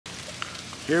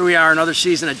Here we are, another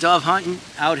season of dove hunting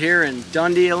out here in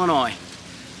Dundee, Illinois.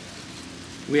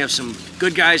 We have some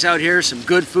good guys out here, some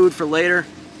good food for later,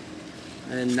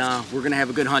 and we're gonna have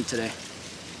a good hunt today.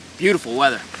 Beautiful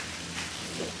weather.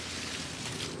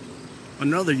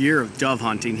 Another year of dove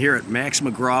hunting here at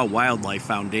McGraw Wildlife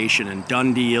Foundation in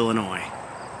Dundee, Illinois.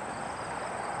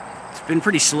 It's been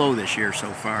pretty slow this year so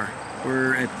far.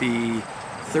 We're at the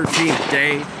 13th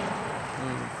day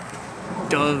of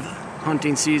dove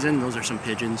hunting season. Those are some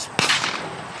pigeons.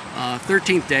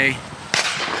 13th day.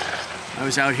 I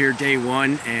was out here day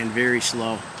one and very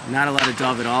slow. Not a lot of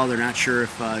dove at all. They're not sure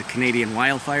if Canadian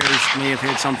wildfires may have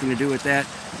had something to do with that.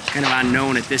 Kind of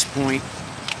unknown at this point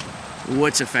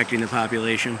what's affecting the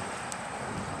population.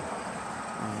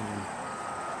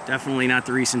 Definitely not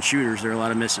the recent shooters. There are a lot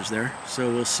of misses there.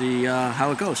 So we'll see how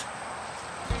it goes.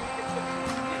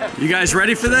 You guys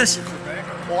ready for this?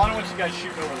 Well, I don't want you guys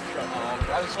shooting over the truck.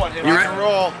 I just want him to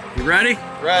roll. You ready?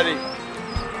 Ready.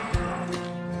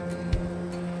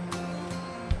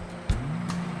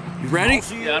 You ready?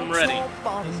 Yeah, I'm ready.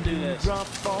 Let's do this. Old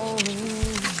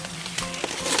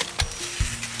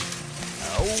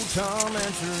Tom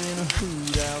answering a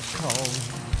hoot house call.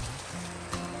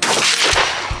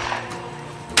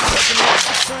 Recognize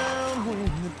the sound when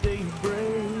the day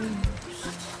breaks.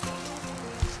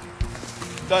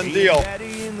 Done deal.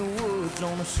 Daddy in the woods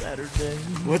on a Saturday.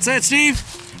 What's that, Steve?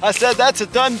 I said that's a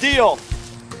done deal.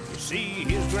 You see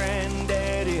his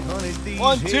granddaddy hunted these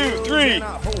 1, 2, 3. You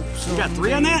got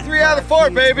 3 on that? 3 out of 4,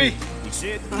 baby. He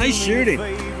said, nice shooting.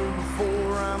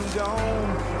 Before I'm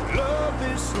gone, love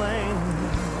this land,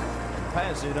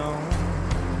 pass it on.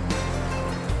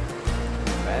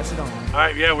 Pass it on. All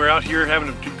right, yeah, we're out here having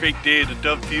a great day at the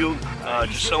dove field,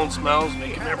 just selling smiles,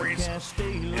 making memories,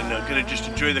 and gonna just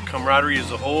enjoy the camaraderie as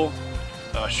a whole.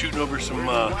 Shooting over some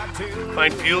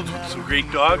fine fields with some great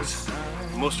dogs.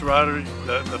 Most of all,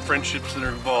 the friendships that are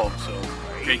involved. So,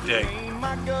 great day.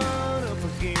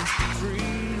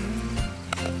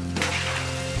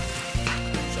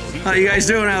 How you guys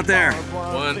doing out there?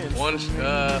 One,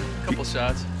 couple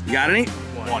shots. You got any?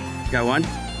 One. You got one?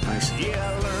 Nice.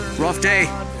 Rough day.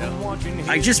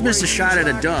 I just missed a shot at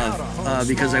a dove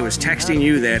because I was texting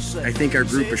you that I think our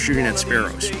group is shooting at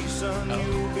sparrows.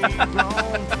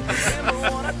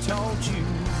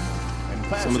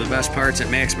 Some of the best parts at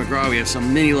Max McGraw, we have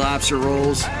some mini lobster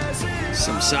rolls,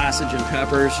 some sausage and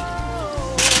peppers.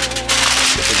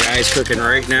 Get the guys cooking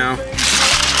right now.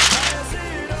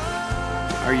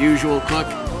 Our usual cook,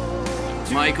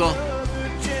 Michael.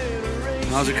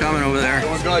 How's it coming over there?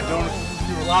 Going good.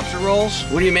 Doing lobster rolls.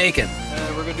 What are you making?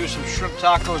 We're gonna do some shrimp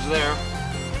tacos there.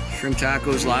 Shrimp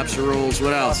tacos, lobster rolls.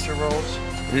 What else? Lobster rolls.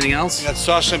 Anything else? We got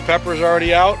sauce and peppers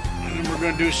already out, and then we're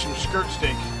gonna do some skirt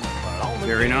steak.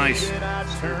 Very nice.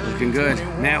 Looking good.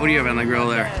 Matt, what do you have on the grill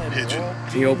there? Pigeon.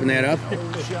 Can you open that up?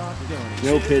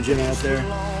 No pigeon out there.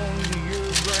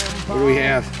 What do we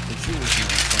have?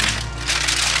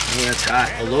 Oh, that's hot.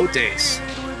 Elotes.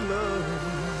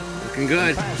 Looking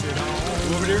good.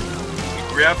 Over there,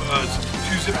 grab some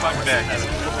 2 Ziploc bags.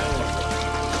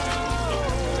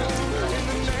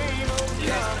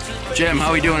 Jim,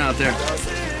 how we doing out there?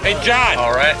 Hey, John.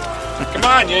 All right. Come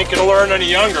on, you ain't gonna learn any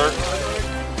younger.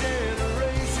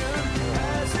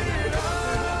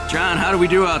 John, how do we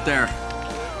do out there?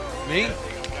 Me?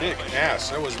 Kick ass.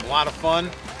 That was a lot of fun.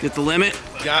 Get the limit?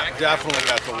 Definitely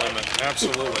got the limit.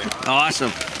 Absolutely.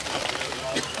 Awesome.